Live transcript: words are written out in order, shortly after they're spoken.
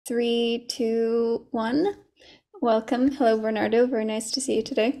Three, two, one. Welcome. Hello, Bernardo. Very nice to see you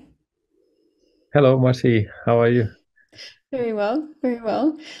today. Hello, Marcy. How are you? Very well, very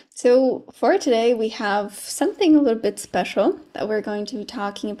well. So, for today, we have something a little bit special that we're going to be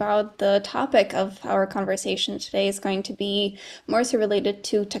talking about. The topic of our conversation today is going to be more so related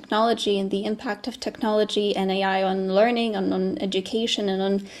to technology and the impact of technology and AI on learning, on education, and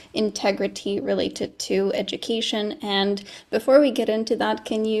on integrity related to education. And before we get into that,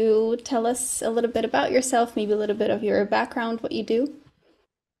 can you tell us a little bit about yourself, maybe a little bit of your background, what you do?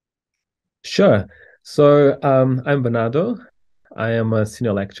 Sure. I'm Bernardo. I am a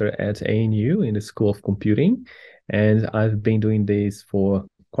senior lecturer at ANU in the School of Computing, and I've been doing this for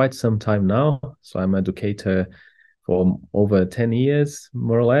quite some time now. So I'm an educator for over 10 years,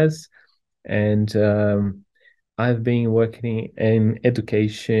 more or less. And I've been working in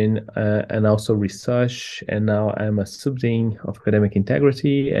education and also research, and now I'm a subdean of academic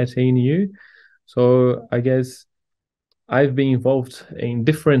integrity at ANU. So I guess I've been involved in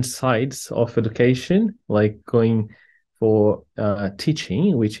different sides of education, like going for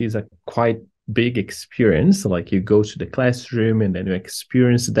teaching, which is a quite big experience. Like you go to the classroom and then you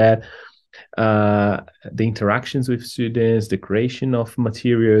experience that, the interactions with students, the creation of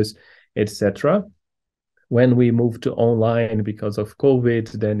materials, etc. When we move to online because of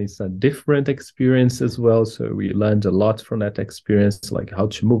COVID, then it's a different experience as well. So we learned a lot from that experience, like how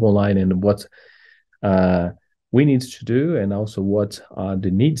to move online and what uh, we need to do, and also what are the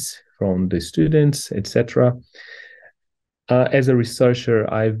needs from the students, etc. As a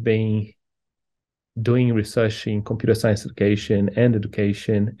researcher, I've been doing research in computer science education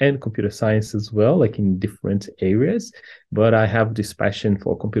and computer science as well, like in different areas. But I have this passion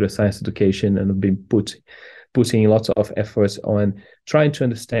for computer science education and have been putting lots of efforts on trying to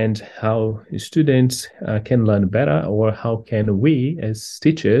understand how students can learn better, or how can we as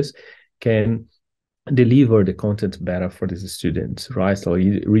teachers can deliver the content better for these students, right? So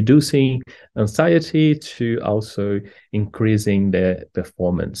reducing anxiety to also increasing their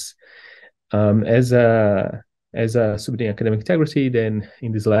performance. As a student academic integrity, then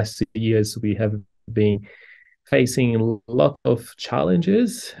in these last years we have been facing a lot of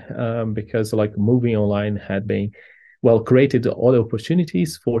challenges, because like moving online had been created all the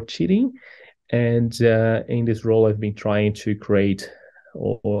opportunities for cheating, and in this role I've been trying to create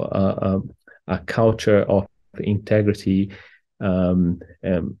a culture of integrity in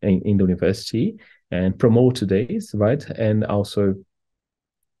the university, and promote this, right? And also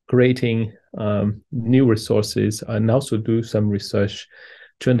creating new resources, and also do some research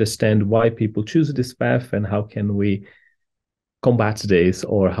to understand why people choose this path, and how can we combat this,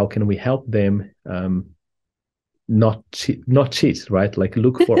 or how can we help them not cheat, right? Like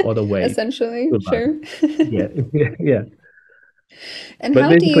look for other ways Essentially, to learn. sure. Yeah, yeah. And But how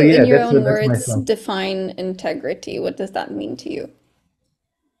do you, basically, in yeah, your that's own that's words, myself. define integrity? What does that mean to you?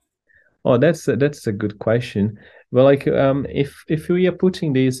 Oh, that's a good question. Well, like if we are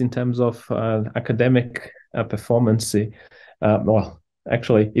putting this in terms of academic performance, well,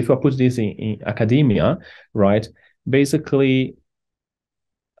 actually, if I put this in academia, right? Basically,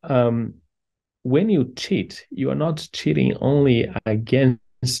 um, when you cheat, you are not cheating only against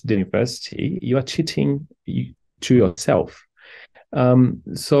the university. You are cheating to yourself.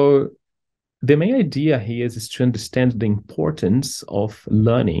 So the main idea here is to understand the importance of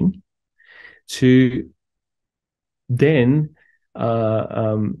learning, to then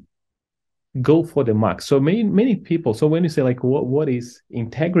go for the mark. So many people. So when you say like what is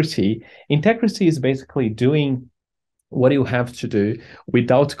integrity? Integrity is basically doing what you have to do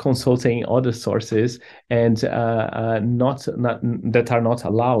without consulting other sources, and not that are not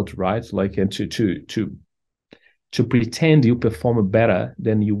allowed, right? Like to pretend you perform better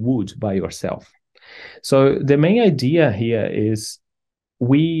than you would by yourself. So the main idea here is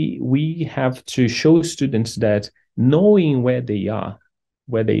we have to show students that knowing where they are,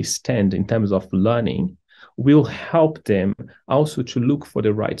 where they stand in terms of learning, will help them also to look for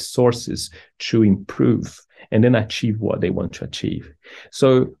the right sources to improve and then achieve what they want to achieve.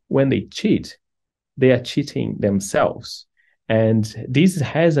 So when they cheat, they are cheating themselves. And this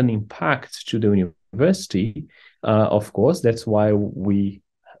has an impact to the university. Of course, that's why we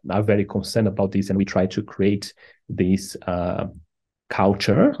are very concerned about this, and we try to create this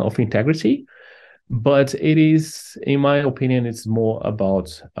culture of integrity. But it is, in my opinion, it's more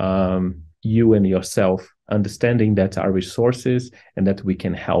about you and yourself understanding that our resources, and that we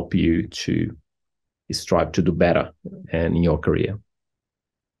can help you to strive to do better and in your career.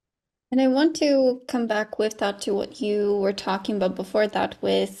 And I want to come back with that to what you were talking about before that,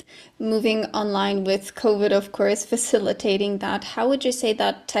 with moving online with COVID, of course, facilitating that. How would you say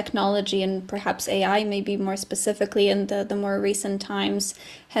that technology and perhaps AI, maybe more specifically in the more recent times,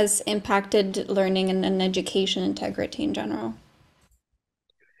 has impacted learning and education integrity in general?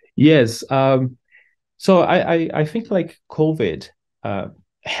 Yes. So I think like COVID uh,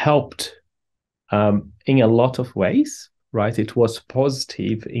 helped in a lot of ways, right? It was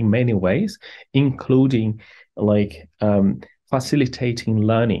positive in many ways, including like facilitating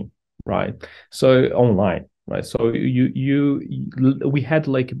learning, right? So online, right? So we had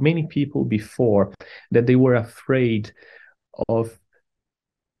like many people before that they were afraid of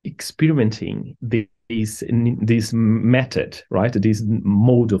experimenting this method, right? This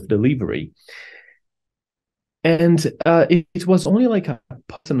mode of delivery. And it was only like a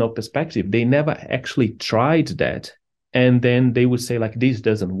personal perspective. They never actually tried that. And then they would say, like, this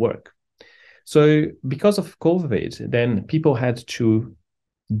doesn't work. So because of COVID, then people had to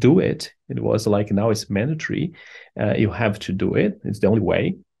do it. It was like now it's mandatory. You have to do it. It's the only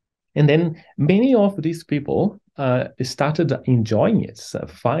way. And then many of these people started enjoying it, so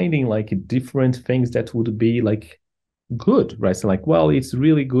finding like different things that would be like good, right? So like, well, it's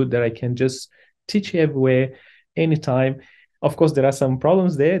really good that I can just teach everywhere, anytime. Of course, there are some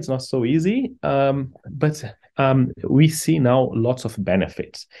problems there. It's not so easy, but we see now lots of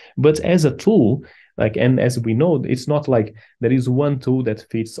benefits. But as a tool, like, and as we know, it's not like there is one tool that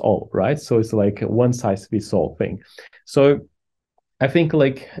fits all, right? So it's like a one size fits all thing. So I think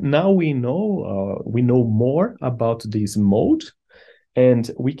like now we know more about this mode and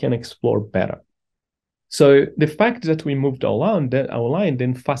we can explore better. So the fact that we moved online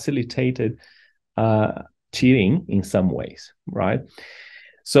then facilitated uh, cheating in some ways, right?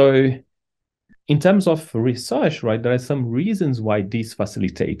 So in terms of research, right, there are some reasons why this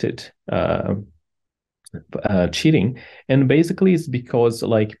facilitated cheating, and basically it's because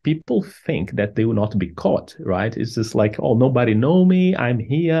like people think that they will not be caught, right? It's just like, oh, nobody know me, I'm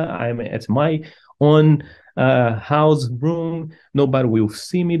here, I'm at my own house room, nobody will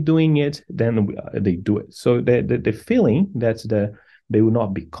see me doing it, then they do it. So the feeling that they will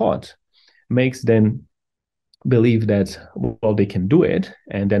not be caught makes them believe that, well, they can do it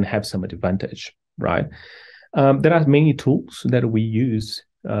and then have some advantage, right? There are many tools that we use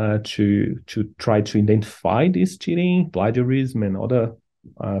to try to identify this cheating, plagiarism, and other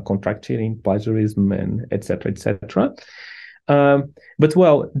contract cheating, plagiarism, and etc. etc. But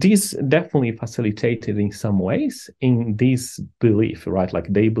well, this definitely facilitated in some ways in this belief, right? Like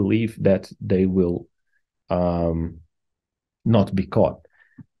they believe that they will um, not be caught.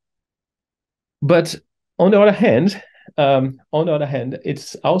 But on the other hand,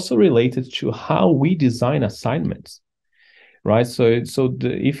 it's also related to how we design assignments, right?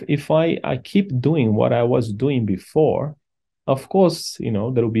 If I keep doing what I was doing before, of course, there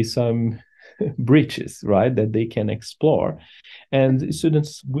will be some breaches, right, that they can explore, and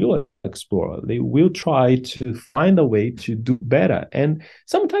students will explore. They will try to find a way to do better, and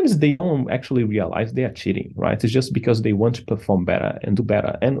sometimes they don't actually realize they are cheating, right? It's just because they want to perform better and do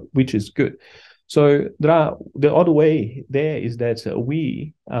better, and which is good. So the other way there is that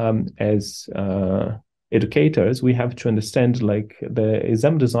we, as educators, we have to understand like the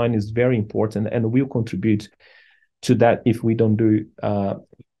exam design is very important and will contribute to that if we don't do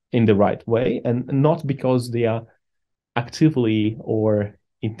in the right way, and not because they are actively or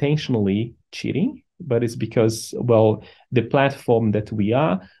intentionally cheating, but it's because, well, the platform that we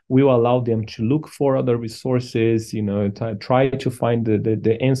are will allow them to look for other resources, try to find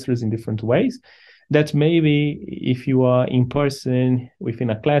the answers in different ways that maybe if you are in person within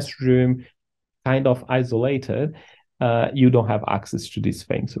a classroom, kind of isolated, you don't have access to these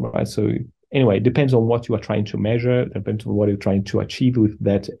things, right? So anyway, it depends on what you are trying to measure, depends on what you're trying to achieve with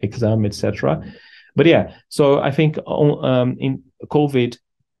that exam, etc. But yeah, so I think in COVID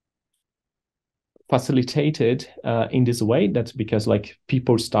facilitated in this way. That's because like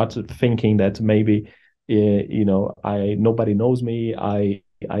people started thinking that maybe I nobody knows me, I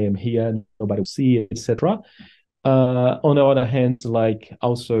am here, nobody will see, etc. On the other hand, like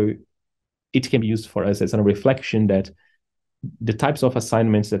also it can be used for us as a reflection that the types of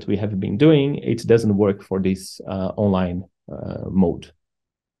assignments that we have been doing, it doesn't work for this online mode.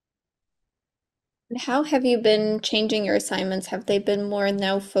 And how have you been changing your assignments? Have they been more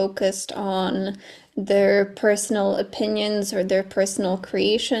now focused on their personal opinions or their personal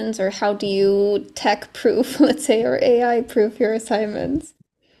creations, or how do you tech proof, let's say, or AI proof your assignments?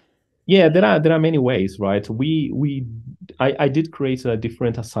 Yeah, there are many ways, right? We I did create a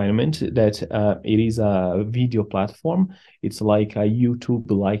different assignment that it is a video platform. It's like a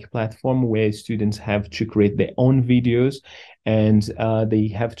YouTube-like platform where students have to create their own videos, and they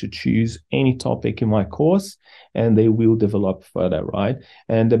have to choose any topic in my course, and they will develop further, right?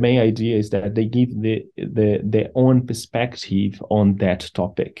 And the main idea is that they give their own perspective on that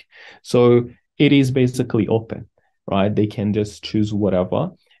topic. So it is basically open, right? They can just choose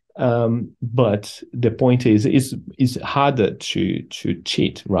whatever. But the point is harder to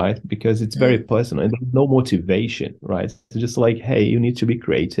cheat, right? Because it's very Mm. personal and there's no motivation, right? It's just like, hey, you need to be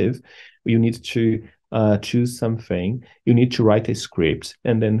creative, you need to choose something, you need to write a script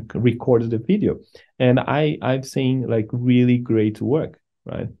and then record the video. And I've seen like really great work,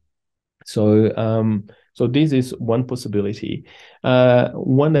 right? So this is one possibility.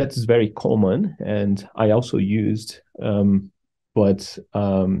 One that's very common, and I also used, but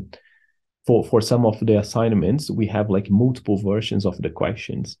for some of the assignments, we have like multiple versions of the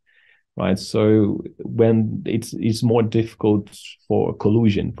questions, right? So when it's more difficult for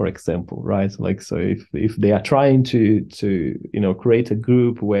collusion, for example, right? Like so if they are trying to create a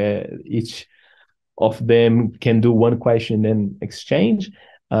group where each of them can do one question and exchange,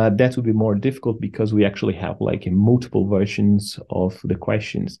 that would be more difficult because we actually have like multiple versions of the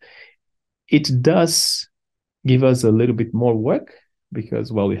questions. It does give us a little bit more work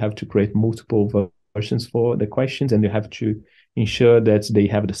because, well, you have to create multiple versions for the questions and you have to ensure that they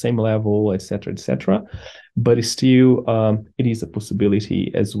have the same level, etc., etc. But still, it is a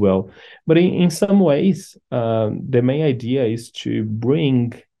possibility as well. But in some ways, the main idea is to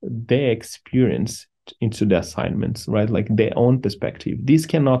bring their experience into the assignments, right? Like their own perspective. This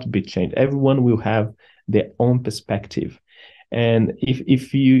cannot be changed. Everyone will have their own perspective. And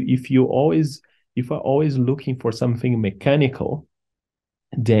if you're always looking for something mechanical,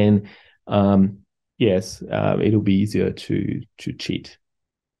 then yes, it'll be easier to cheat,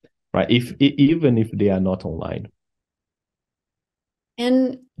 right? Even if they are not online.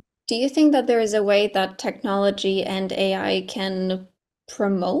 And do you think that there is a way that technology and AI can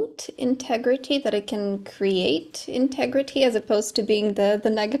promote integrity, that it can create integrity as opposed to being the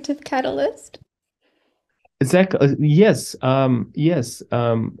negative catalyst? Exactly. Yes. Yes.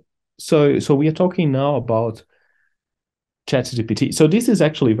 So we are talking now about ChatGPT. So this is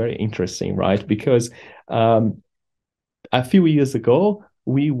actually very interesting, right? Because um, a few years ago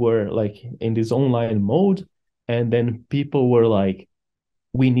we were like in this online mode, and then people were like,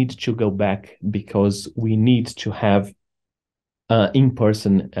 we need to go back because we need to have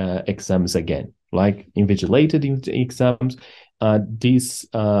in-person exams again, like invigilated exams. This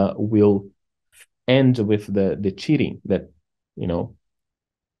will end with the cheating that you know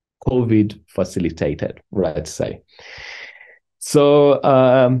COVID facilitated, let's say. So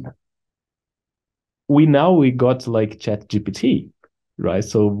we got like chat gpt, right?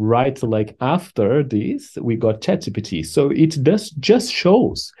 So right like after this we got chat gpt, so it does just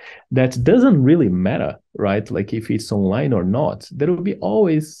shows that doesn't really matter, right? Like if it's online or not, there will be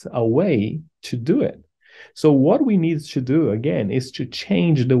always a way to do it. So what we need to do again is to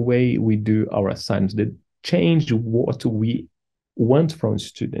change the way we do our assignments, the change what we want from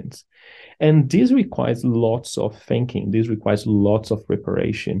students. And this requires lots of thinking. This requires lots of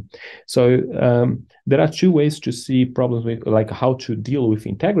preparation. So there are two ways to see problems with, like how to deal with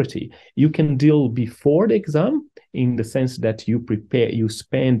integrity. You can deal before the exam in the sense that you prepare, you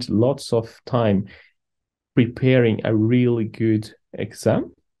spend lots of time preparing a really good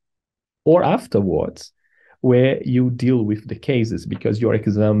exam, or afterwards, where you deal with the cases because your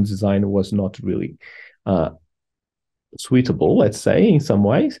exam design was not really suitable, let's say, in some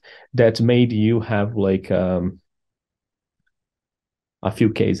ways, that made you have like a few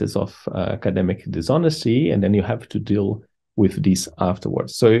cases of academic dishonesty, and then you have to deal with this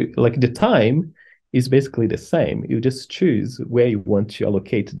afterwards. So, like the time is basically the same. You just choose where you want to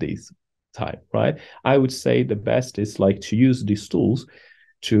allocate this time, right? I would say the best is like to use these tools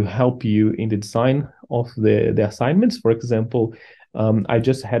to help you in the design of the assignments. For example, I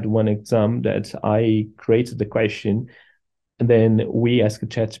just had one exam that I created the question, and then we asked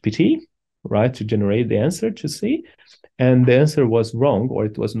ChatGPT, right, to generate the answer to see, and the answer was wrong, or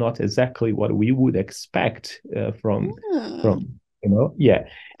it was not exactly what we would expect Hmm. from yeah.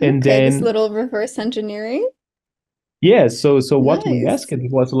 And Okay, this then little reverse engineering. yeah, so what we asked Nice.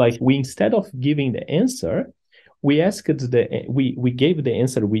 was like, we instead of giving the answer, we gave the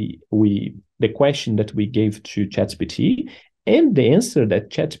answer, we the question that we gave to ChatGPT and the answer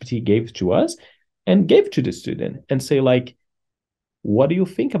that ChatGPT gave to us and gave to the student, and say like, what do you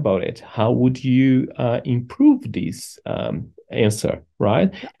think about it? How would you improve this answer,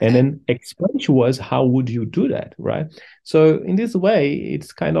 right? And Okay. then explain to us how would you do that, right? So in this way,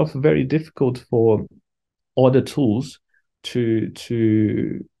 it's kind of very difficult for other tools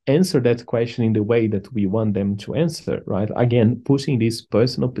to answer that question in the way that we want them to answer, right? Again, putting this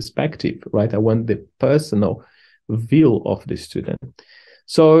personal perspective, right? I want the personal view of the student.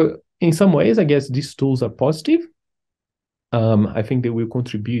 So in some ways, I guess these tools are positive. I think they will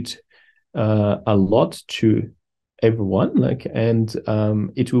contribute a lot to everyone, like, and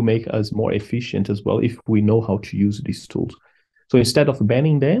it will make us more efficient as well if we know how to use these tools. So instead of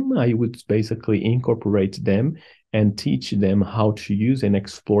banning them, I would basically incorporate them and teach them how to use and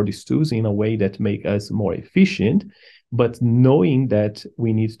explore these tools in a way that make us more efficient, but knowing that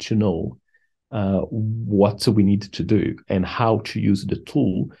we need to know what we need to do and how to use the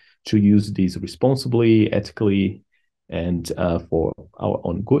tool to use these responsibly, ethically, and for our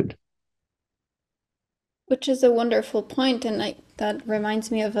own good. Which is a wonderful point, and that reminds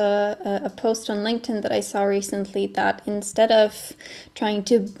me of a post on LinkedIn that I saw recently that instead of trying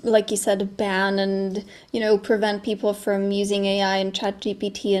to, like you said, ban and prevent people from using AI and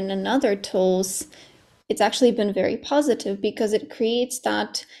ChatGPT and other tools, it's actually been very positive because it creates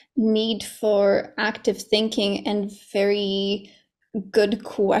that need for active thinking and very good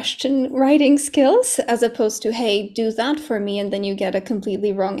question writing skills as opposed to, hey, do that for me, and then you get a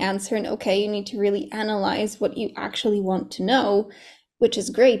completely wrong answer. And okay, you need to really analyze what you actually want to know, which is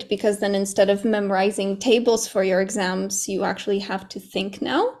great because then instead of memorizing tables for your exams, you actually have to think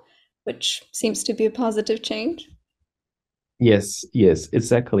now, which seems to be a positive change. Yes, yes,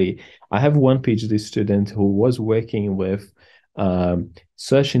 exactly. I have one PhD student who was working with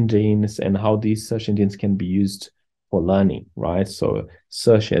search engines and how these search engines can be used for learning, right? So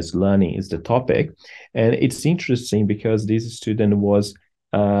search as learning is the topic. And it's interesting because this student was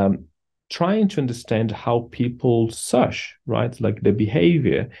um, trying to understand how people search, right? Like the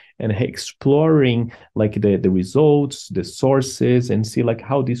behavior and exploring like the results, the sources, and see like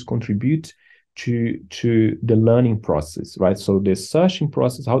how these contribute to the learning process, right? So the searching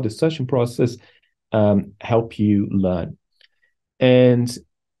process, how the searching process help you learn. And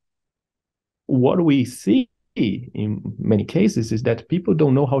what we see in many cases is that people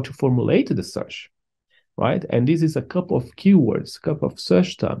don't know how to formulate the search, right? And this is a couple of keywords, a couple of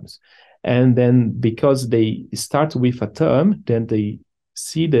search terms. And then because they start with a term, then they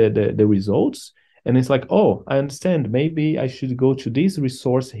see the results. And it's like, oh, I understand. Maybe I should go to this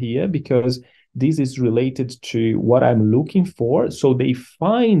resource here because this is related to what I'm looking for. So they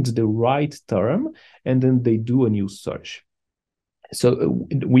find the right term and then they do a new search. So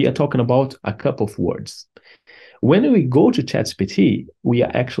we are talking about a couple of words. When we go to ChatGPT, we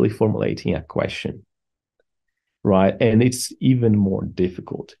are actually formulating a question, right? And it's even more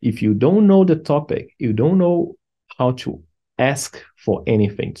difficult. If you don't know the topic, you don't know how to ask for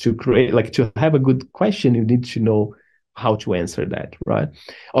anything, to create, like to have a good question, you need to know how to answer that, right?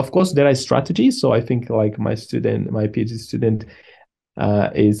 Of course, there are strategies. So I think like my PhD student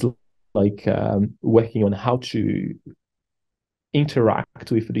is like working on how to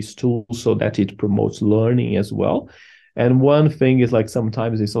interact with this tool so that it promotes learning as well. And one thing is like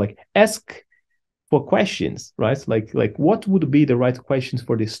sometimes it's like ask for questions, right? Like what would be the right questions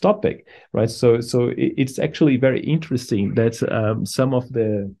for this topic, right? So it's actually very interesting that some of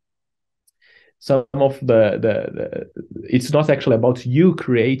the it's not actually about you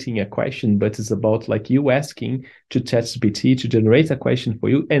creating a question, but it's about like you asking to ChatGPT to generate a question for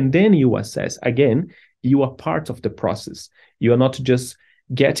you, and then you assess. Again, you are part of the process. You are not just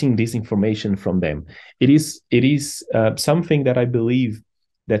getting this information from them. It is something that I believe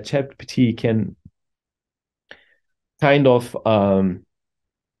that ChatGPT can kind of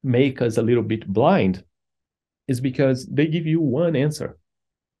make us a little bit blind is because they give you one answer,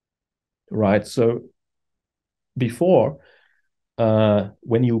 right? So before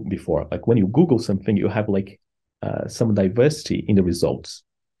when you Google something, you have like some diversity in the results.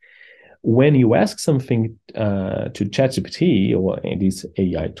 When you ask something to ChatGPT or these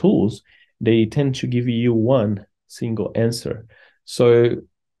AI tools, they tend to give you one single answer. So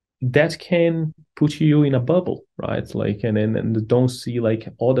that can put you in a bubble, right? Like, and don't see like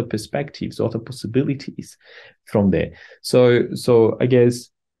other perspectives, other possibilities from there. So I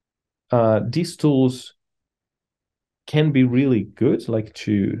guess these tools can be really good, like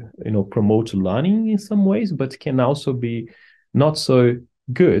to promote learning in some ways, but can also be not so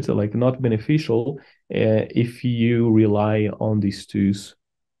good, like not beneficial if you rely on these tools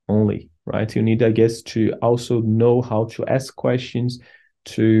only, right? You need, I guess, to also know how to ask questions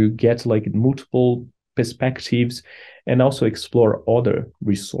to get like multiple perspectives and also explore other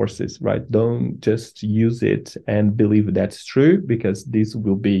resources, right? Don't just use it and believe that's true because this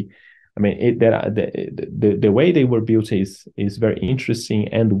will be, I mean, the way they were built is very interesting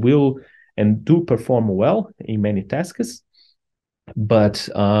and will and do perform well in many tasks, but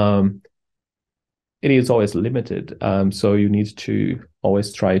it is always limited. So you need to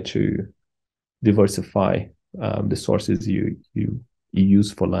always try to diversify the sources you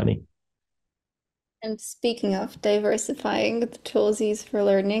use for learning. And speaking of diversifying the tools used for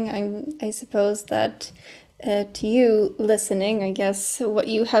learning, I suppose that to you listening, I guess what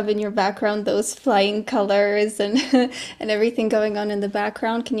you have in your background, those flying colors and and everything going on in the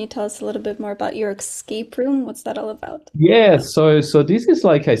background. Can you tell us a little bit more about your escape room? What's that all about? Yeah, so this is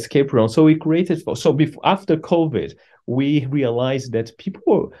like a escape room. So we created for so before after COVID, we realized that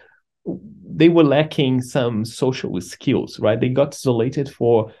people they were lacking some social skills, right? They got isolated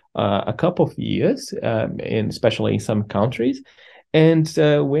for a couple of years, and especially in some countries. And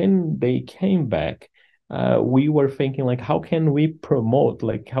when they came back, we were thinking like, how can we promote,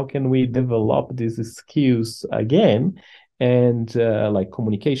 like, how can we develop these skills again? And like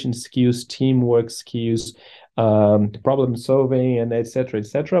communication skills, teamwork skills, problem solving, and etc.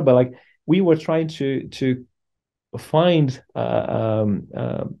 etc. But like we were trying to find an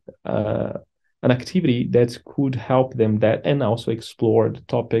activity that could help them that and also explore the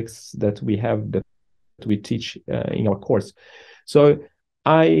topics that we have that we teach in our course. So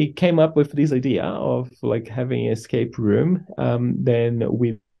I came up with this idea of like having an escape room. Then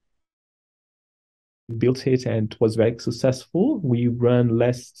we built it and it was very successful. We ran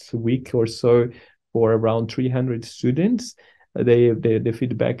last week or so for around 300 students. The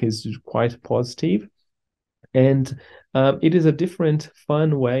feedback is quite positive, and it is a different,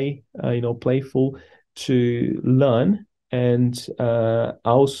 fun way, playful to learn and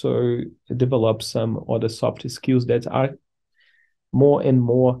also develop some other soft skills that are more and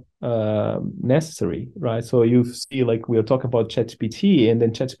more necessary, right? So you see, like we are talking about ChatGPT, and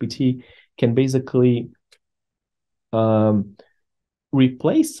then ChatGPT can basically um,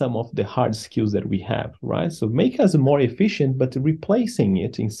 replace some of the hard skills that we have, right? So make us more efficient, but replacing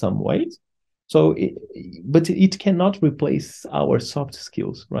it in some ways. So, but it cannot replace our soft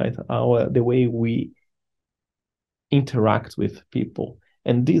skills, right? The way we interact with people.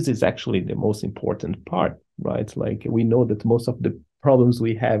 And this is actually the most important part, right? Like we know that most of the problems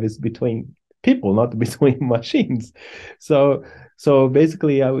we have is between people, not between machines. So so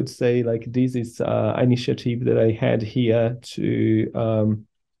basically I would say like this is an initiative that I had here to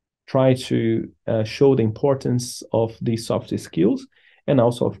try to show the importance of these soft skills, and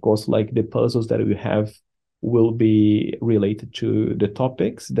also of course like the puzzles that we have will be related to the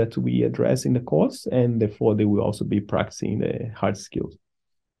topics that we address in the course, and therefore they will also be practicing the hard skills.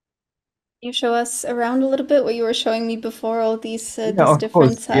 Can you show us around a little bit what you were showing me before, all Yeah, these of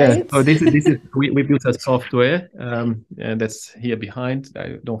different course. Yeah. So sites? this is we built a software and that's here behind.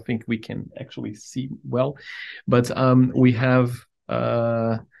 I don't think we can actually see well, but we have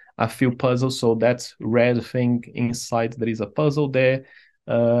a few puzzles. So that red thing inside there is a puzzle there.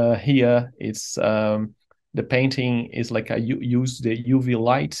 Here it's the painting is like you use the UV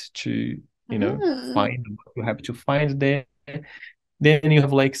light to Ah. find what you have to find there. Then you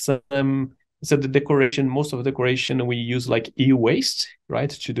have like some so the decoration, most of the decoration we use like e-waste, right,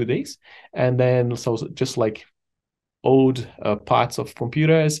 to do this. And then so just like old parts of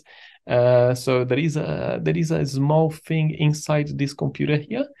computers. So there is a small thing inside this computer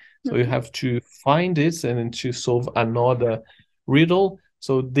here. So you Mhm. have to find it and to solve another riddle.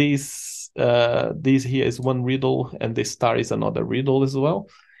 So this here is one riddle, and this star is another riddle as well.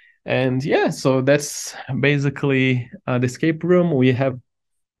 And yeah, so that's basically the escape room. We have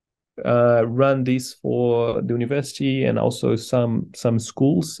run this for the university and also some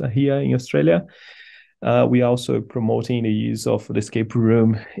schools here in Australia. We are also promoting the use of the escape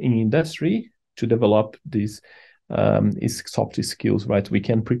room in industry to develop these soft skills, right? We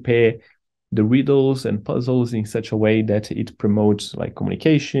can prepare the riddles and puzzles in such a way that it promotes like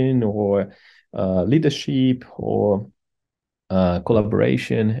communication or leadership or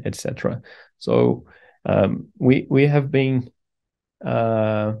collaboration, etc. So we have been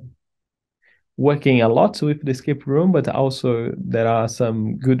uh, working a lot with the escape room, but also there are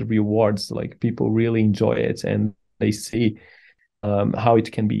some good rewards. Like people really enjoy it and they see how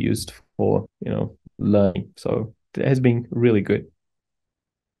it can be used for learning. So it has been really good.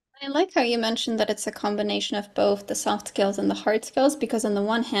 I like how you mentioned that it's a combination of both the soft skills and the hard skills, because on the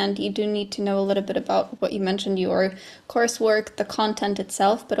one hand, you do need to know a little bit about what you mentioned, your coursework, the content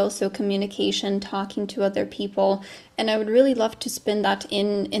itself, but also communication, talking to other people. And I would really love to spin that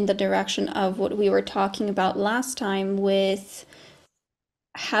in the direction of what we were talking about last time with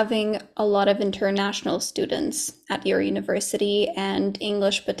having a lot of international students at your university and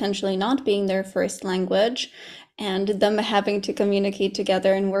English potentially not being their first language, and them having to communicate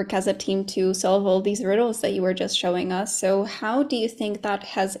together and work as a team to solve all these riddles that you were just showing us. So, how do you think that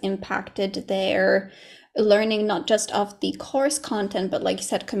has impacted their learning, not just of the course content, but like you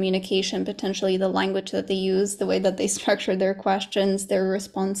said, communication, potentially the language that they use, the way that they structure their questions, their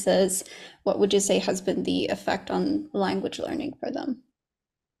responses? What would you say has been the effect on language learning for them?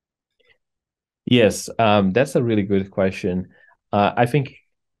 Yes, that's a really good question. I think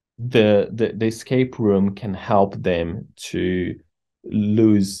the escape room can help them to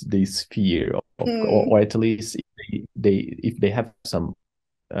lose this fear of, or Mm. at least if they have some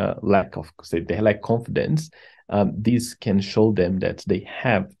lack of, say they lack confidence, this can show them that they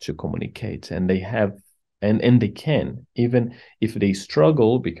have to communicate and they have and they can, even if they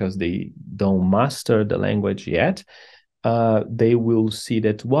struggle because they don't master the language yet. They will see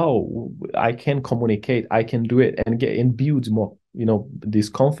that, wow, I can communicate, I can do it, and get and build more, this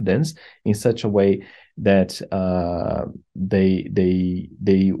confidence in such a way that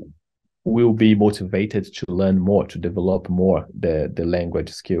they will be motivated to learn more, to develop more the language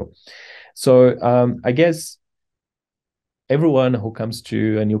skill. So I guess everyone who comes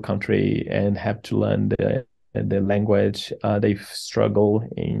to a new country and have to learn the language, they struggle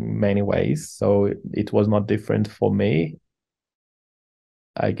in many ways. So it was not different for me.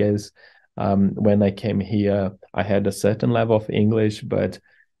 I guess when I came here, I had a certain level of English, but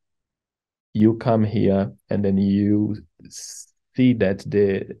you come here and then you see that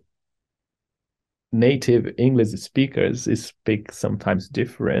the native English speakers speak sometimes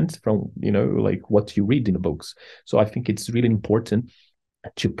different from, like what you read in the books. So I think it's really important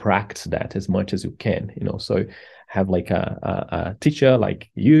to practice that as much as you can, so have like a teacher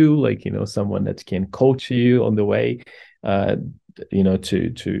like you, like, someone that can coach you on the way, uh,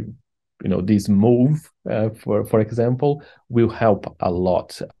 to this move, for example, will help a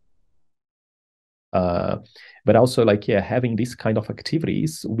lot. uh, but also, like, yeah, having these kind of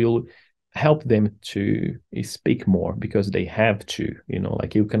activities will help them to speak more because they have to,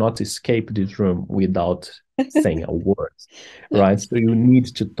 like, you cannot escape this room without saying a word, Yeah. right? So you need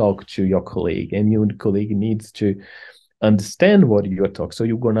to talk to your colleague and your colleague needs to understand what you're talking. So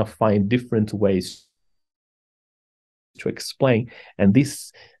you're going to find different ways to explain. And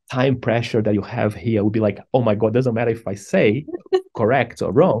this time pressure that you have here will be like, oh my God, doesn't matter if I say correct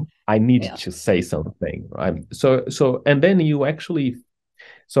or wrong, I need Yeah. to say something, right? So and then you actually,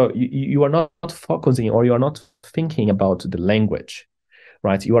 so you are not focusing or you are not thinking about the language,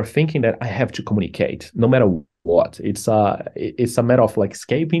 right? You are thinking that I have to communicate no matter what. It's a matter of like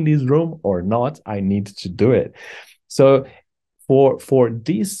escaping this room or not. I need to do it. So for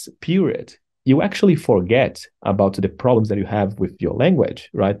this period, you actually forget about the problems that you have with your language,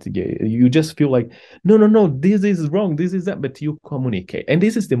 right? You just feel like, no, no, no, this is wrong, this is that, but you communicate. And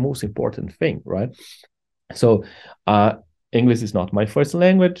this is the most important thing, right? So English is not my first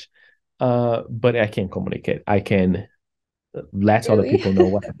language, but I can communicate. I can let other Really? people know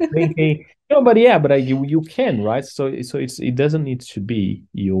what I'm thinking. No, but yeah, but you can, right? So it doesn't need to be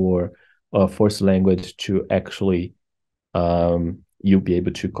your first language to actually you'll be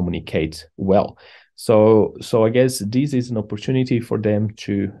able to communicate well. So I guess this is an opportunity for them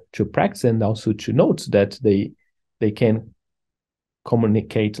to practice and also to note that they can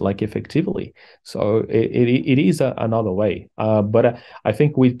communicate like effectively. So it is another way. But I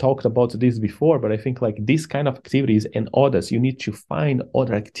think we talked about this before, but I think like these kind of activities and others, you need to find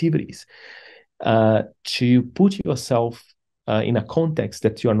other activities to put yourself in a context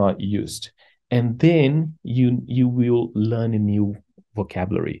that you're not used, and then you will learn a new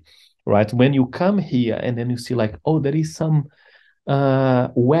vocabulary, right? When you come here and then you see like, oh, there is some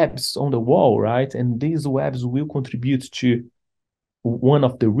webs on the wall, right? And these webs will contribute to one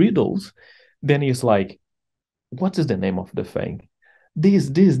of the riddles. Then it's like, what is the name of the thing? This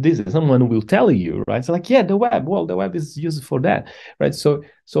someone will tell you, right? So like, yeah, the web, well, the web is used for that, right? So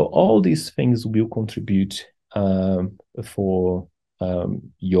all these things will contribute for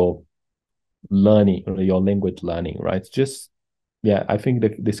your learning, your language learning, right? Just, yeah, I think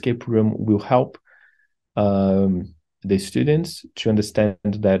the escape room will help the students to understand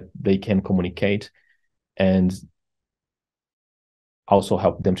that they can communicate and also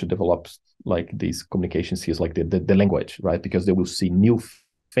help them to develop like these communication skills, like the language, right? Because they will see new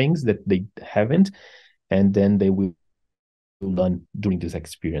things that they haven't, and then they will learn during this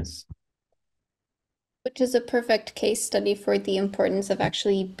experience. Which is a perfect case study for the importance of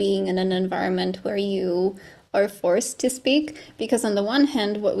actually being in an environment where you are forced to speak. Because, on the one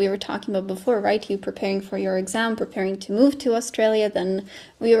hand, what we were talking about before, right? You preparing for your exam, preparing to move to Australia, then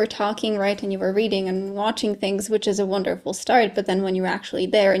we were talking, right? And you were reading and watching things, which is a wonderful start. But then when you're actually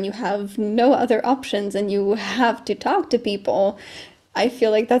there and you have no other options and you have to talk to people, I feel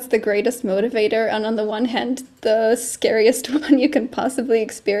like that's the greatest motivator. And on the one hand, the scariest one you can possibly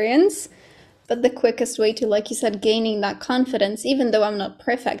experience. But the quickest way to, like you said, gaining that confidence, even though I'm not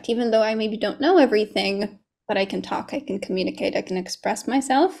perfect, even though I maybe don't know everything, but I can talk, I can communicate, I can express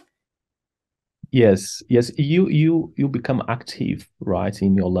myself. Yes, yes, you become active, right,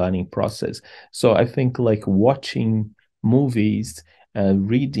 in your learning process. So I think like watching movies,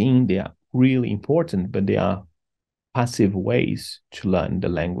 reading, they are really important, but they are passive ways to learn the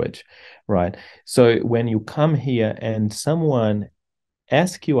language, right? So when you come here and someone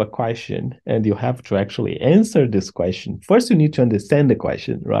ask you a question and you have to actually answer this question. First, you need to understand the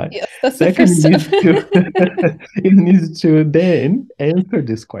question, right? Yes, that's the Second, first you step. need to you need to then answer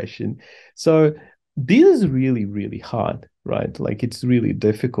this question. So this is really, really hard, right? Like it's really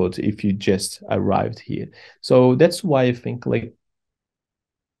difficult if you just arrived here. So that's why I think like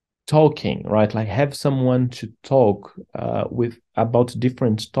talking, right? Like have someone to talk with about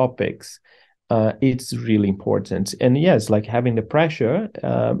different topics. It's really important. And yes, like having the pressure,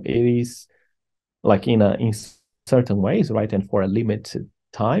 it is like in certain ways, right? And for a limited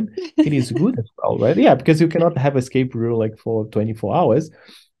time, it is good as well, right? Yeah, because you cannot have escape room like for 24 hours,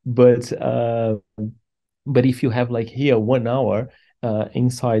 but if you have like here 1 hour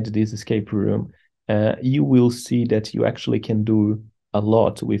inside this escape room, you will see that you actually can do a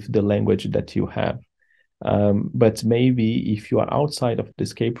lot with the language that you have. But maybe if you are outside of the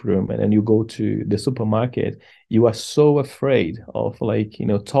escape room and then you go to the supermarket, you are so afraid of like,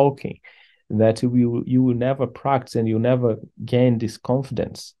 talking that you will never practice and you never gain this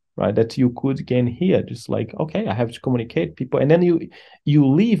confidence, right? That you could gain here, just like, okay, I have to communicate people. And then you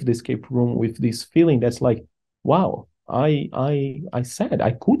leave the escape room with this feeling that's like, wow, I said,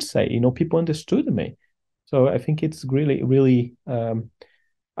 I could say, people understood me. So I think it's really, really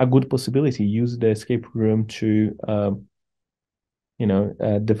a good possibility. Use the escape room to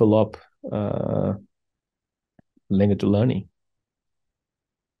develop uh, language learning.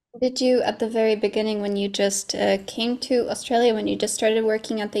 Did you, at the very beginning, when you just came to Australia, when you just started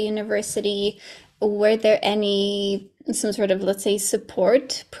working at the university, were there any, some sort of, let's say,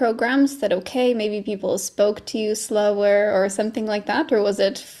 support programs that, okay, maybe people spoke to you slower or something like that? Or was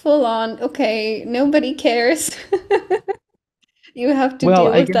it full on, okay, nobody cares? You have to Well,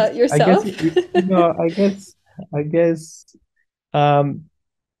 deal I with guess that I guess yourself? you know I guess um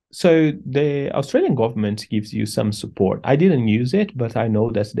so the Australian government gives you some support. I didn't use it, but I know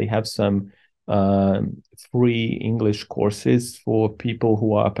that they have some free English courses for people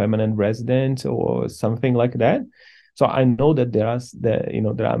who are permanent resident or something like that. So I know that there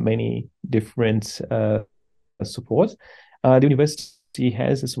are many different support. The university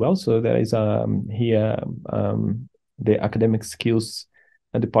has as well. So there is here the academic skills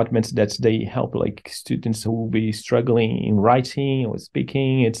departments that they help like students who will be struggling in writing or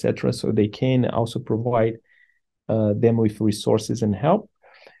speaking, etc. So they can also provide them with resources and help.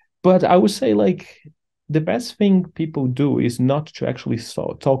 But I would say like the best thing people do is not to actually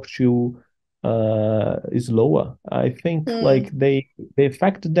talk to is lower. I think like Hmm. the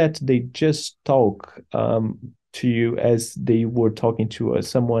fact that they just talk to you as they were talking to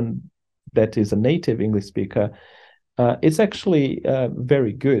someone that is a native English speaker, it's actually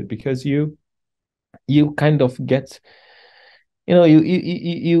very good because you kind of get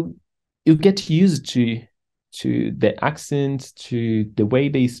you get used to the accent, to the way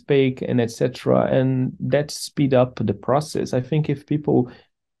they speak, and etc. And that speed up the process. I think if people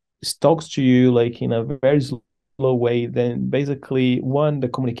talks to you like in a very slow way, then basically one, the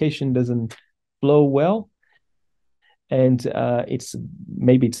communication doesn't flow well, and it's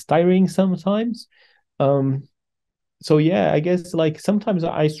tiring sometimes. Um, so yeah, I guess like sometimes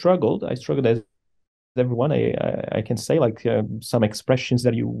I struggled as everyone. I can say like some expressions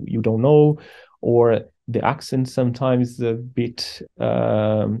that you don't know, or the accent sometimes a bit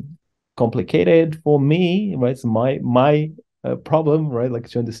complicated for me, right? It's my problem, right? Like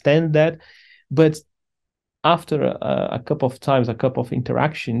to understand that, but after a couple of times, a couple of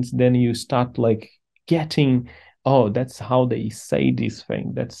interactions, then you start like getting, oh, that's how they say this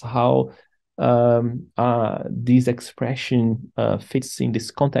thing. That's how this expression fits in this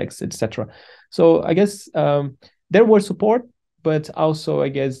context, etc. So I guess there was support, but also I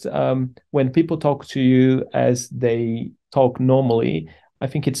guess when people talk to you as they talk normally, I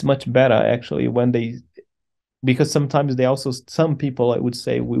think it's much better actually when they because sometimes they also some people I would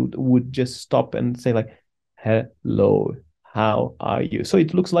say would just stop and say like hello, how are you? So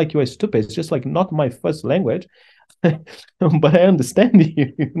it looks like you are stupid. It's just like not my first language, but I understand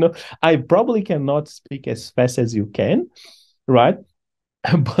you. You know, I probably cannot speak as fast as you can, right?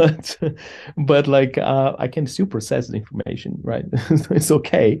 but but like I can still process the information, right? So it's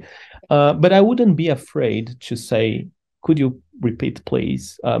okay. But I wouldn't be afraid to say, could you repeat,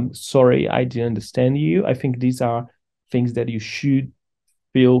 please? Sorry, I didn't understand you. I think these are things that you should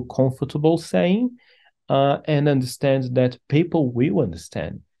feel comfortable saying, and understand that people will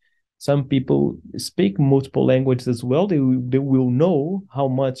understand. Some people speak multiple languages as well. They will know how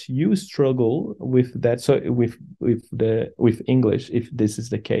much you struggle with that. So with English, if this is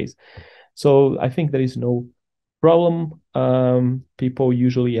the case. So I think there is no problem. People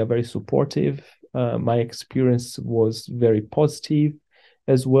usually are very supportive. My experience was very positive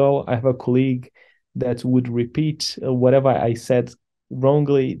as well. I have a colleague that would repeat whatever I said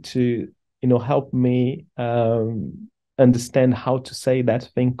wrongly to help me understand how to say that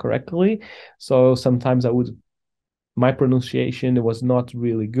thing correctly. So sometimes I would my pronunciation was not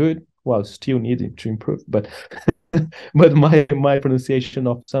really good. Well, still needing to improve, but but my pronunciation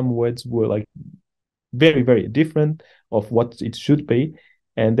of some words were like very, very different of what it should be.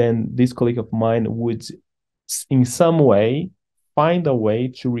 And then this colleague of mine would, in some way, find a way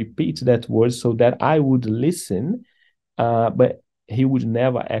to repeat that word so that I would listen, but he would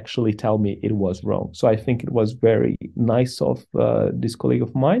never actually tell me it was wrong. So I think it was very nice of this colleague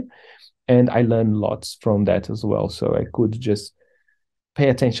of mine. And I learned lots from that as well. So I could just pay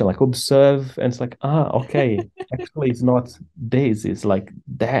attention, like observe, and it's like, okay, actually, it's not this, it's like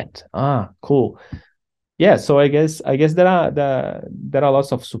that. Cool. Yeah, so I guess there are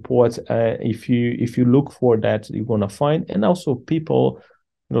lots of support. If you look for that, you're gonna find, and also people,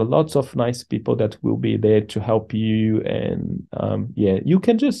 lots of nice people that will be there to help you, and yeah, you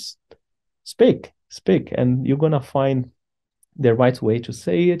can just speak, and you're gonna find the right way to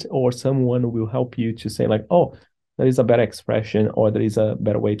say it, or someone will help you to say like, oh, there is a better expression, or there is a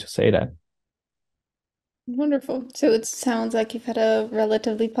better way to say that. Wonderful. So it sounds like you've had a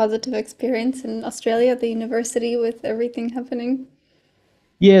relatively positive experience in Australia at the university with everything happening.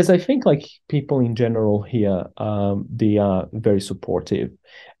 Yes, I think like people in general here, they are very supportive.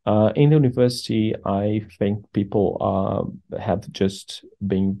 In the university, I think people have just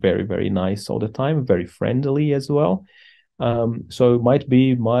been very, very nice all the time, very friendly as well. So it might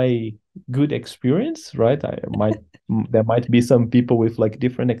be my good experience, right? There might be some people with like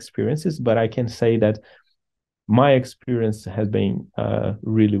different experiences, but I can say that my experience has been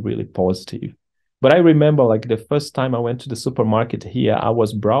really, really positive. But I remember like the first time I went to the supermarket here, I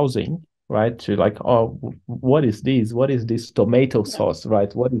was browsing, right, to like, oh, what is this? What is this tomato Yeah. sauce,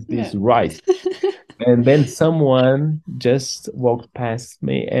 right? What is Yeah. this rice? And then someone just walked past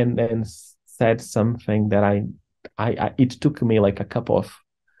me and then said something that it took me like a couple of,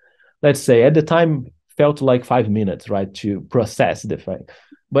 let's say at the time, felt like 5 minutes, right, to process the thing.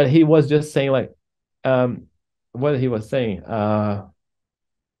 But he was just saying like, um, what he was saying.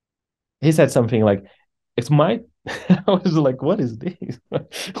 He said something like, "It's my." I was like, "What is this?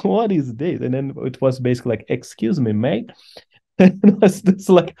 What is this?" And then it was basically like, "Excuse me, mate." And it was just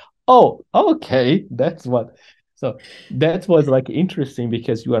like, "Oh, okay, that's what." So that was like interesting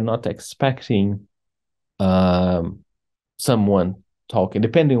because you are not expecting um someone talking,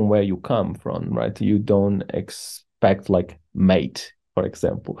 depending on where you come from, right? You don't expect like mate, for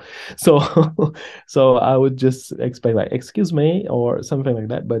example. So so I would just expect like excuse me or something like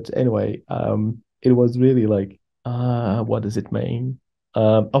that. But anyway, it was really like, what does it mean?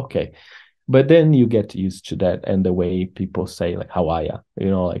 Okay. But then you get used to that and the way people say like how are you?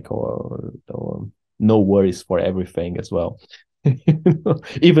 Like or no worries for everything as well.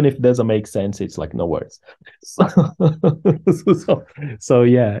 Even if it doesn't make sense, it's like no worries. So, so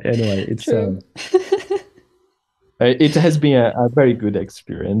yeah, anyway, True. it has been a very good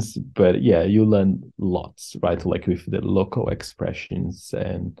experience, but yeah, you learn lots, right? Like with the local expressions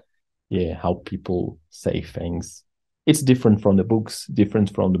and yeah, how people say things. It's different from the books,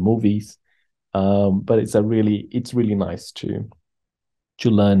 different from the movies. But it's really nice to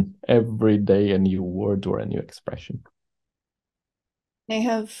learn every day a new word or a new expression. I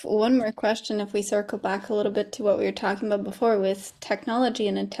have one more question if we circle back a little bit to what we were talking about before with technology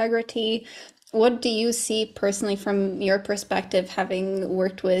and integrity. What do you see personally from your perspective, having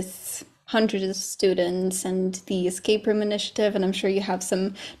worked with hundreds of students and the escape room initiative, and I'm sure you have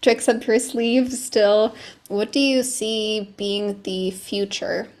some tricks up your sleeve still. What do you see being the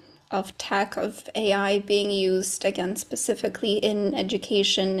future of tech, of AI being used again specifically in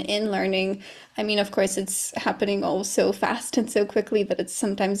education, in learning? I mean, of course, it's happening all so fast and so quickly that it's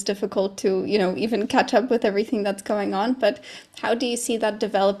sometimes difficult to, even catch up with everything that's going on. But how do you see that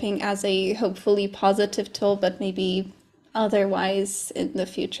developing as a hopefully positive tool, but maybe otherwise in the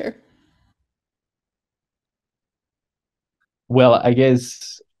future? Well, I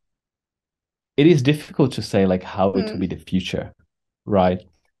guess it is difficult to say like how it will Hmm. be the future, right?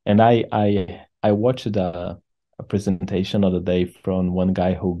 And I watched a presentation the other day from one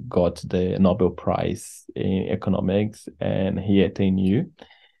guy who got the Nobel Prize in economics, and he at NU.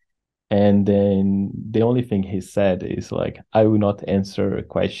 And then the only thing he said is like, I will not answer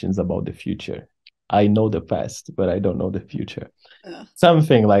questions about the future. I know the past, but I don't know the future. Ugh.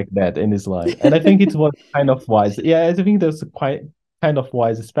 Something like that in his line. And I think it was kind of wise. Yeah, I think that's quite kind of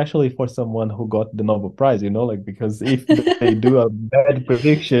wise, especially for someone who got the Nobel Prize, like because if they do a bad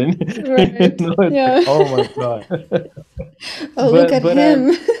prediction, Right. it's like, Yeah. oh my God. Oh, look But at but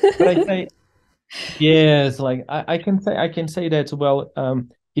him. I say yes, like I can say that well,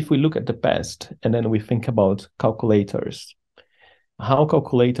 if we look at the past and then we think about calculators, how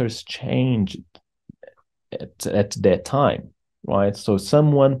calculators changed at that time, right? So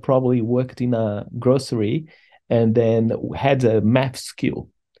someone probably worked in a grocery and then had a math skill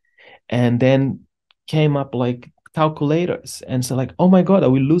and then came up like calculators and so like, oh my God, I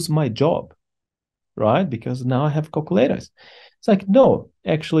will lose my job, right? Because now I have calculators. It's like, no,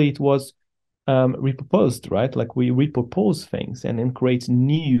 actually it was repurposed, right? Like we repurpose things and then create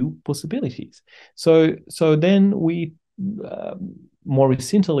new possibilities. So then we more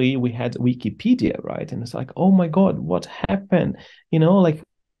recently we had Wikipedia, right? And it's like, oh my God, what happened? Like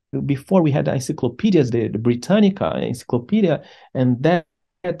before we had encyclopedias, the Britannica encyclopedia, and that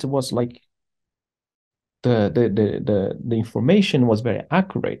was like the information was very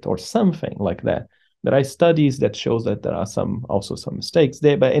accurate or something like that. There are studies that shows that there are some mistakes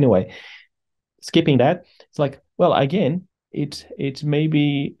there, but anyway, skipping that, it's like, well, again, it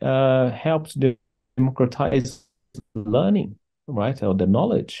maybe helps democratize learning, right, or the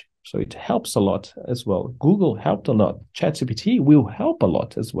knowledge. So it helps a lot as well. Google helped a lot. ChatGPT will help a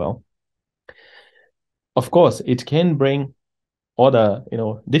lot as well. Of course, it can bring other,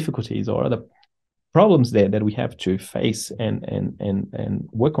 difficulties or other problems there that we have to face and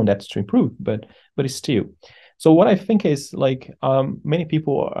work on that to improve. But it's still. So what I think is like many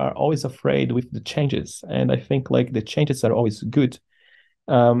people are always afraid with the changes, and I think like the changes are always good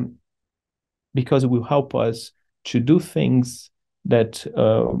um, because it will help us to do things that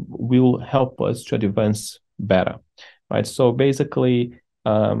will help us to advance better, right? So basically,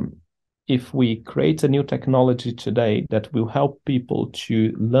 if we create a new technology today that will help people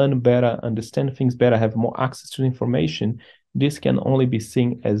to learn better, understand things better, have more access to information, this can only be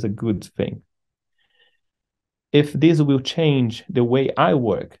seen as a good thing. If this will change the way I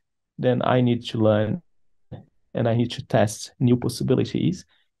work, then I need to learn and I need to test new possibilities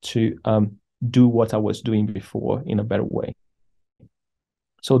to do what I was doing before in a better way.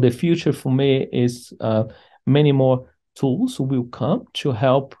 So the future for me is many more tools will come to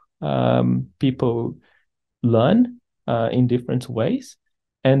help people learn in different ways.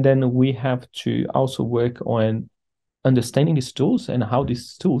 And then we have to also work on understanding these tools and how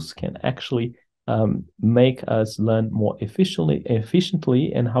these tools can actually make us learn more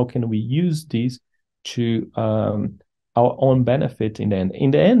efficiently, and how can we use these to our own benefit in the end.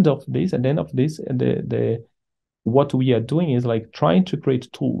 In the end of this, at the end of this, the what we are doing is like trying to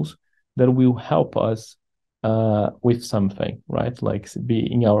create tools that will help us with something, right? Like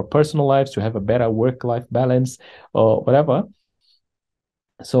be in our personal lives to have a better work-life balance or whatever.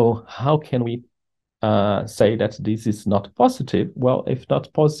 So how can we say that this is not positive? Well, if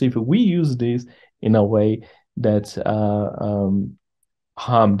not positive, we use this in a way that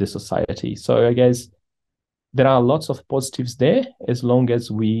harm the society. So I guess there are lots of positives there as long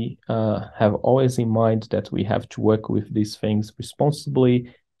as we have always in mind that we have to work with these things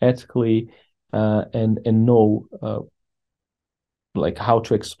responsibly, ethically, and know like how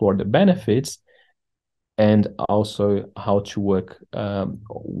to explore the benefits and also how to work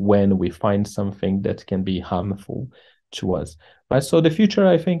when we find something that can be harmful to us. Right. So the future,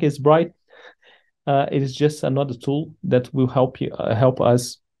 I think, is bright. It is just another tool that will help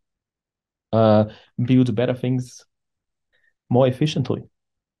us uh, build better things more efficiently.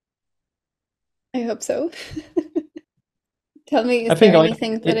 I hope so. Tell me, I is there think like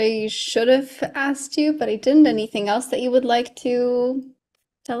anything that it. I should have asked you, but I didn't? Anything else that you would like to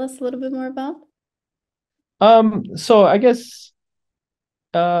tell us a little bit more about? So I guess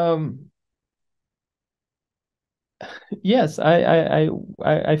um, yes,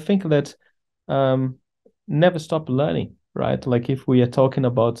 I think that um, never stop learning, right? Like if we are talking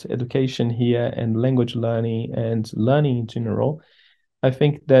about education here and language learning and learning in general, I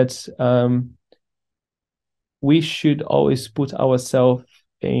think that we should always put ourselves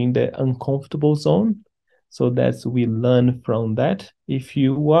in the uncomfortable zone so that we learn from that. If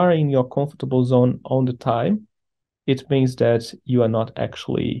you are in your comfortable zone all the time, it means that you are not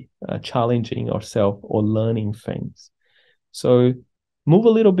actually challenging yourself or learning things. So move a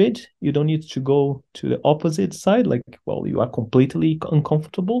little bit. You don't need to go to the opposite side, like, well, you are completely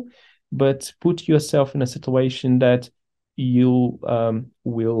uncomfortable, but put yourself in a situation that you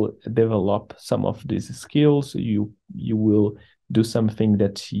will develop some of these skills. You will do something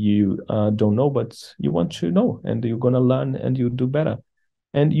that you don't know, but you want to know, and you're gonna learn, and you do better.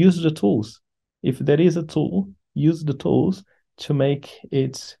 And use the tools. If there is a tool, use the tools to make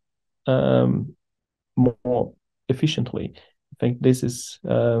it um, more efficiently. I think this is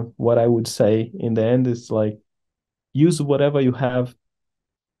what I would say in the end is like use whatever you have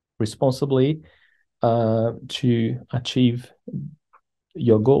responsibly to achieve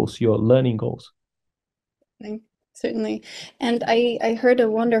your goals, your learning goals. Certainly. And I heard a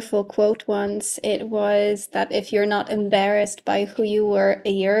wonderful quote once. It was that if you're not embarrassed by who you were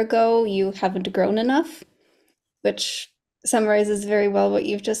a year ago, you haven't grown enough, which summarizes very well what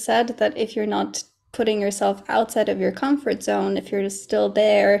you've just said, that if you're not putting yourself outside of your comfort zone, if you're still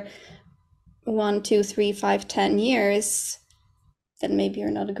there 1, 2, 3, 5, 10 years, then maybe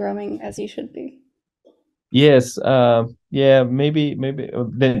you're not growing as you should be. Yes, yeah, maybe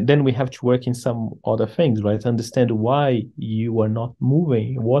then we have to work in some other things, right? Understand why you are not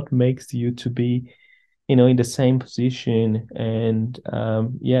moving, what makes you to be, in the same position and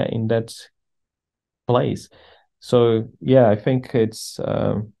yeah, in that place. So yeah, I think it's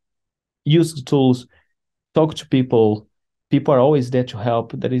use the tools, talk to people. People are always there to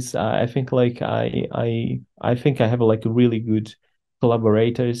help. That is, I think like I think I have like really good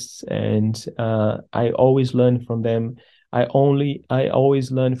collaborators, and I always learn from them. I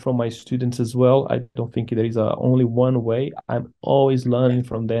always learn from my students as well. I don't think there is only one way. I'm always learning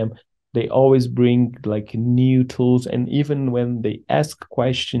from them. They always bring like new tools, and even when they ask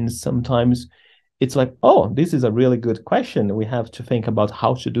questions, sometimes it's like, oh, this is a really good question. We have to think about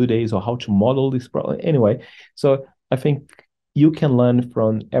how to do this or how to model this problem. Anyway, so I think you can learn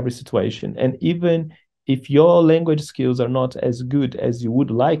from every situation. And even if your language skills are not as good as you would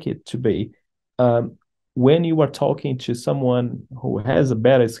like it to be, um, when you are talking to someone who has a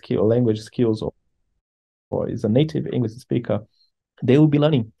better language skills, or is a native English speaker, they will be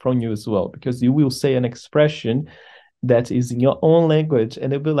learning from you as well because you will say an expression that is in your own language,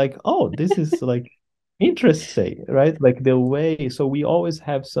 and they'll be like, oh, this is like interesting, right? Like the way. So we always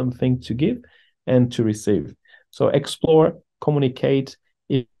have something to give and to receive. So explore, communicate.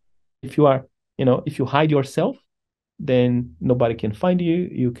 If you are, if you hide yourself, then nobody can find you.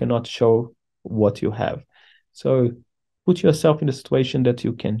 You cannot show what you have. So put yourself in a situation that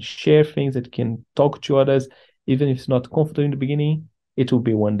you can share things, that can talk to others, even if it's not comfortable in the beginning, it will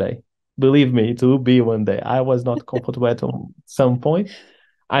be one day. Believe me, it will be one day. I was not comfortable at some point.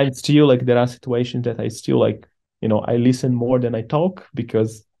 I'm still like, there are situations that I still like, I listen more than I talk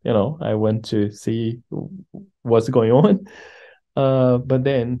because, I want to see what's going on. But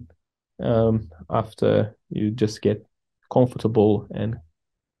then after you just get comfortable and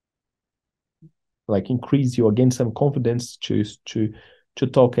like increase you again some confidence to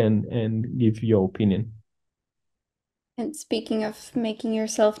talk and give your opinion. And speaking of making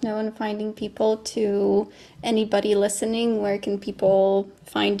yourself known and finding people, to anybody listening, where can people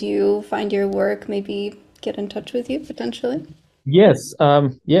find you, find your work, maybe get in touch with you potentially? Yes,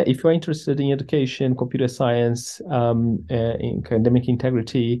 yeah, if you're interested in education, computer science, in academic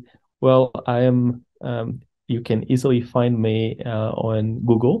integrity, well, you can easily find me on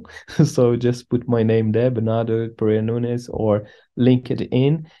Google. So just put my name there, Bernardo Pereira Nunes, or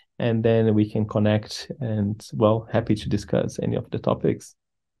LinkedIn, and then we can connect and, well, happy to discuss any of the topics.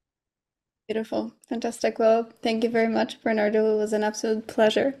 Beautiful. Fantastic. Well, thank you very much, Bernardo. It was an absolute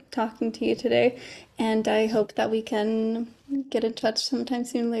pleasure talking to you today. And I hope that we can get in touch sometime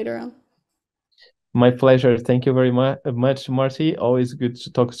soon later on. My pleasure. Thank you very much, Marty. Always good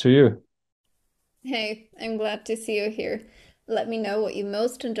to talk to you. Hey, I'm glad to see you here. Let me know what you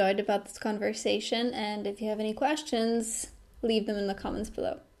most enjoyed about this conversation. And if you have any questions, leave them in the comments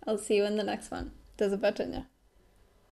below. I'll see you in the next one. Do zobaczenia.